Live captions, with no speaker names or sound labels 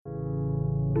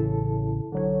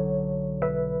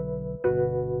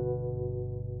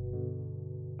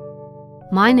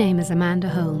My name is Amanda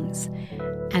Holmes,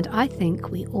 and I think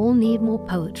we all need more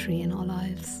poetry in our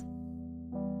lives.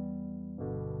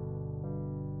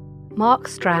 Mark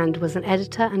Strand was an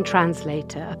editor and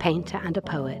translator, a painter and a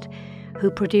poet, who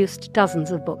produced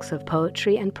dozens of books of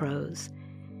poetry and prose.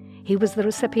 He was the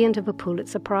recipient of a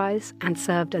Pulitzer Prize and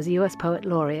served as U.S. Poet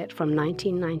Laureate from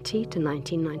 1990 to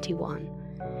 1991.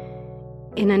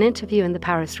 In an interview in the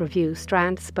Paris Review,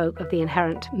 Strand spoke of the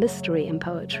inherent mystery in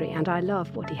poetry, and I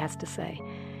love what he has to say.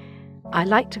 I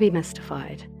like to be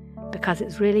mystified, because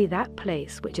it's really that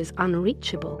place which is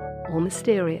unreachable or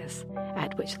mysterious,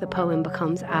 at which the poem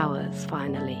becomes ours,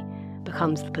 finally,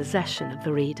 becomes the possession of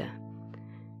the reader.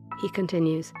 He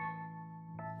continues,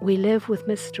 "We live with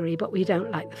mystery, but we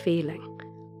don't like the feeling.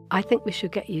 I think we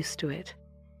should get used to it.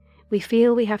 We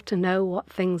feel we have to know what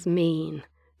things mean,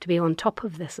 to be on top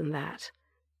of this and that.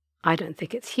 I don't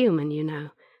think it's human, you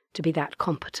know, to be that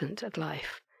competent at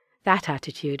life. That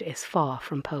attitude is far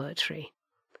from poetry."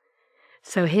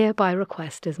 So here by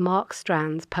request is Mark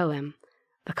Strand's poem,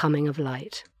 The Coming of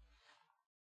Light.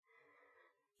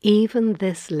 Even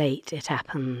this late it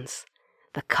happens,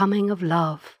 the coming of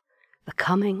love, the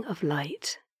coming of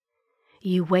light.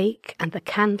 You wake and the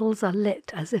candles are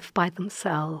lit as if by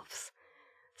themselves.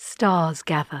 Stars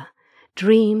gather,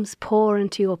 dreams pour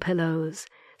into your pillows,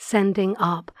 sending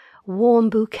up warm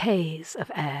bouquets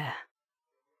of air.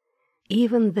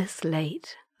 Even this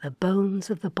late the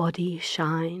bones of the body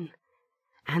shine,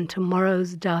 and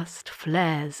tomorrow's dust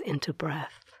flares into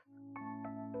breath.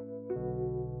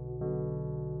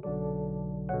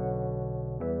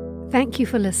 Thank you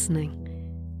for listening.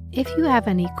 If you have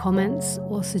any comments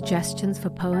or suggestions for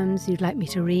poems you'd like me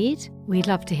to read, we'd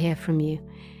love to hear from you.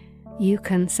 You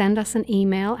can send us an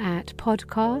email at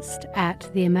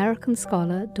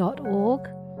podcast@theamericanscholar.org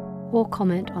or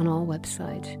comment on our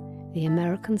website,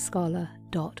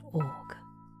 theamericanscholar.org.